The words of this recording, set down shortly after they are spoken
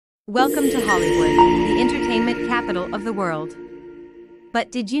Welcome to Hollywood, the entertainment capital of the world.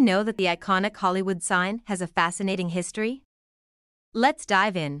 But did you know that the iconic Hollywood sign has a fascinating history? Let's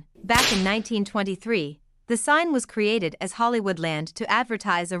dive in. Back in 1923, the sign was created as Hollywoodland to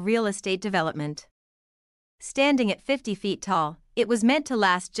advertise a real estate development. Standing at 50 feet tall, it was meant to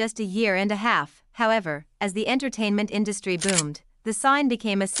last just a year and a half. However, as the entertainment industry boomed, the sign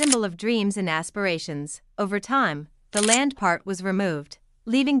became a symbol of dreams and aspirations. Over time, the land part was removed,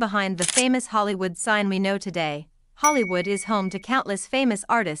 leaving behind the famous Hollywood sign we know today. Hollywood is home to countless famous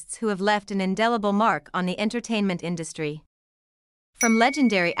artists who have left an indelible mark on the entertainment industry. From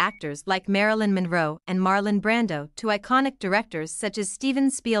legendary actors like Marilyn Monroe and Marlon Brando to iconic directors such as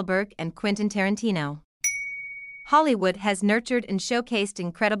Steven Spielberg and Quentin Tarantino, Hollywood has nurtured and showcased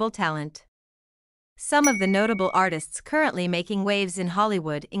incredible talent. Some of the notable artists currently making waves in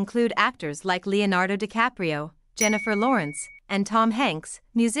Hollywood include actors like Leonardo DiCaprio, Jennifer Lawrence, and Tom Hanks,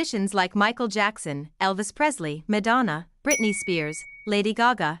 musicians like Michael Jackson, Elvis Presley, Madonna, Britney Spears, Lady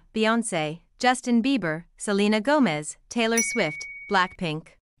Gaga, Beyoncé, Justin Bieber, Selena Gomez, Taylor Swift,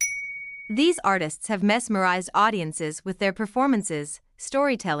 Blackpink. These artists have mesmerized audiences with their performances,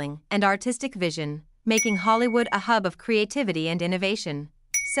 storytelling, and artistic vision, making Hollywood a hub of creativity and innovation.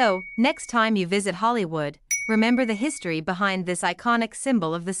 So, next time you visit Hollywood, remember the history behind this iconic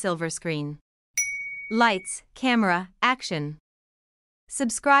symbol of the silver screen. Lights, camera, action.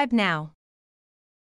 Subscribe now.